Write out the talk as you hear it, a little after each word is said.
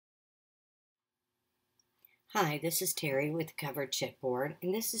Hi, this is Teri with Covered Chipboard,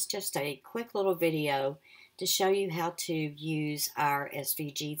 and this is just a quick little video to show you how to use our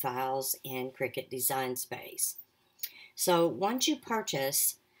SVG files in Cricut Design Space. So once you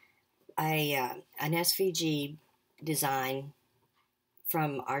purchase an SVG design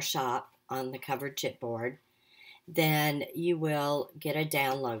from our shop on the Covered Chipboard, then you will get a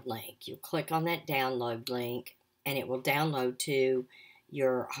download link. You click on that download link and it will download to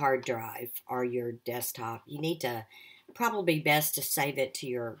your hard drive or your desktop. You need to probably best to save it to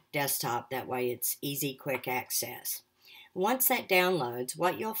your desktop. That way it's easy, quick access. Once that downloads,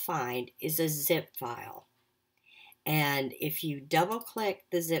 what you'll find is a zip file. And if you double click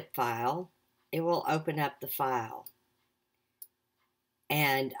the zip file, it will open up the file.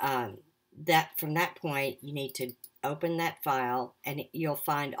 And from that point, you need to open that file and you'll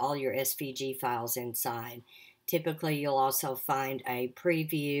find all your SVG files inside. Typically, you'll also find a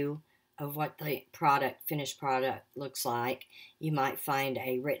preview of what the finished product looks like. You might find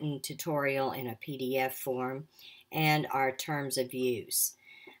a written tutorial in a PDF form and our terms of use.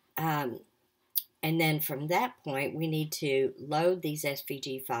 And then from that point, we need to load these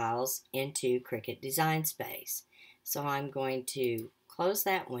SVG files into Cricut Design Space. So I'm going to close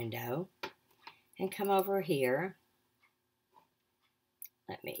that window and come over here.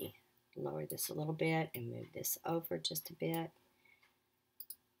 Let me lower this a little bit and move this over just a bit.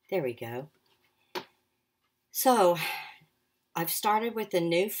 There we go. So I've started with a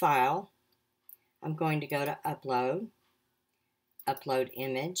new file. I'm going to go to Upload, Upload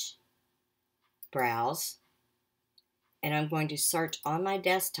Image, Browse, and I'm going to search on my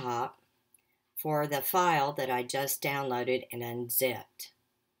desktop for the file that I just downloaded and unzipped.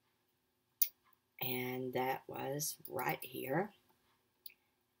 And that was right here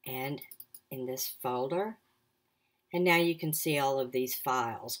and in this folder. And now you can see all of these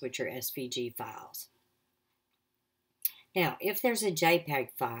files, which are SVG files. Now, if there's a JPEG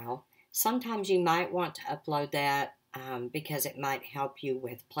file, sometimes you might want to upload that because it might help you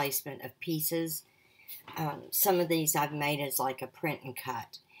with placement of pieces. Some of these I've made as like a print and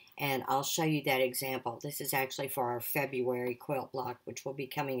cut, and I'll show you that example. This is actually for our February quilt block, which will be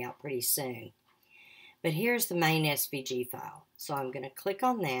coming out pretty soon. But here's the main SVG file. So I'm going to click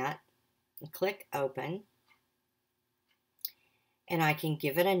on that and click Open. And I can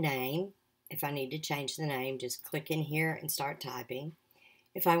give it a name. If I need to change the name, just click in here and start typing.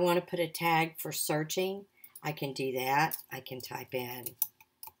 If I want to put a tag for searching, I can do that. I can type in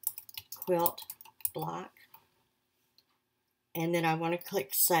quilt block. And then I want to click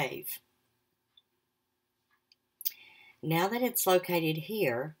Save. Now that it's located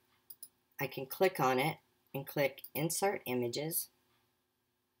here, I can click on it and click Insert Images.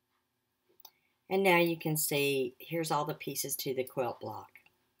 And now you can see here's all the pieces to the quilt block.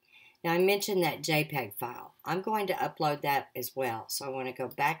 Now I mentioned that JPEG file. I'm going to upload that as well. So I want to go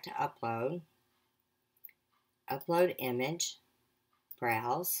back to Upload, Upload Image,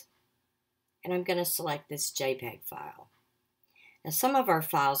 Browse, and I'm going to select this JPEG file. Now some of our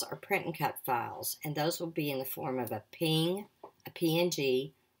files are print and cut files, and those will be in the form of a PNG, a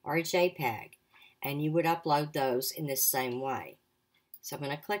PNG, or a JPEG, and you would upload those in this same way. So I'm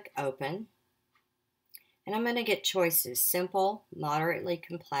going to click Open, and I'm going to get choices: simple, moderately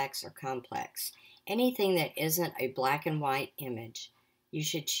complex, or complex. Anything that isn't a black and white image, you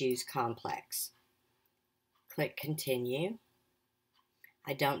should choose complex. Click Continue.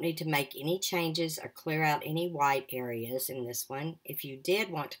 I don't need to make any changes or clear out any white areas in this one. If you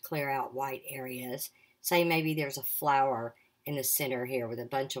did want to clear out white areas, say maybe there's a flower in the center here with a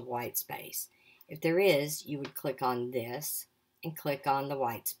bunch of white space. If there is, you would click on this and click on the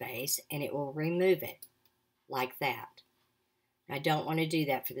white space and it will remove it like that. I don't want to do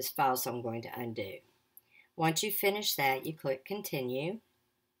that for this file, so I'm going to undo. Once you finish that, you click Continue.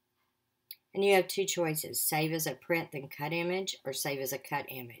 And you have two choices: save as a print then cut image, or save as a cut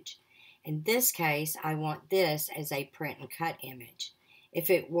image. In this case, I want this as a print and cut image. If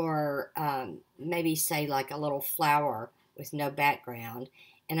it were maybe say like a little flower with no background,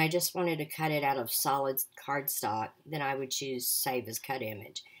 and I just wanted to cut it out of solid cardstock, then I would choose save as cut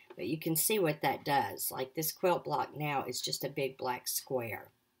image. But you can see what that does. Like this quilt block now is just a big black square.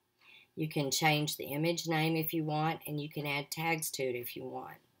 You can change the image name if you want, and you can add tags to it if you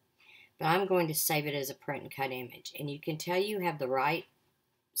want. But I'm going to save it as a print and cut image. And you can tell you have the right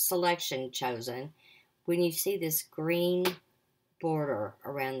selection chosen when you see this green border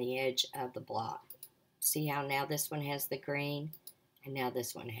around the edge of the block. See how now this one has the green and now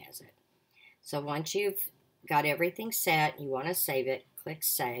this one has it. So once you've got everything set, you want to save it, click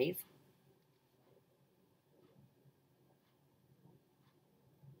Save.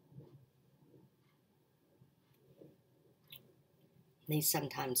 These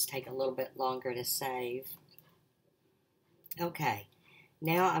sometimes take a little bit longer to save. Okay,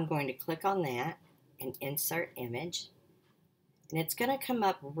 now I'm going to click on that and insert image. And it's going to come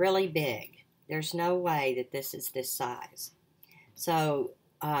up really big. There's no way that this is this size. So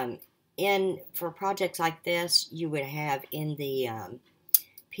for projects like this, you would have in the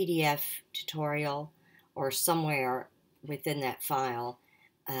PDF tutorial or somewhere within that file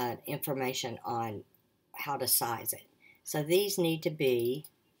information on how to size it. So these need to be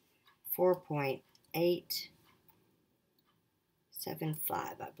 4.875,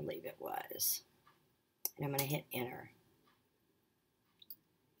 I believe it was. And I'm going to hit enter.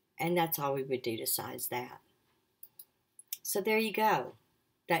 And that's all we would do to size that. So there you go.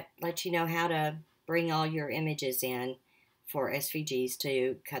 That lets you know how to bring all your images in for SVGs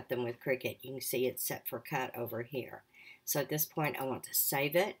to cut them with Cricut. You can see it's set for cut over here. So at this point, I want to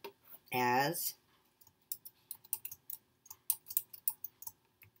save it as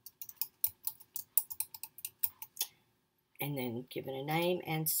and then give it a name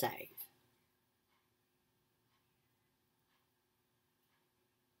and save.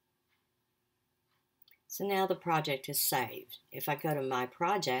 So now the project is saved. If I go to My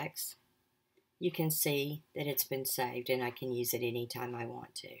Projects, you can see that it's been saved and I can use it anytime I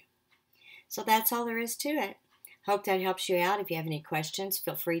want to. So that's all there is to it. Hope that helps you out. If you have any questions,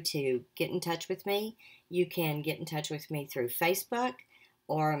 feel free to get in touch with me. You can get in touch with me through Facebook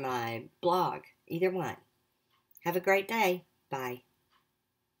or my blog, either one. Have a great day. Bye.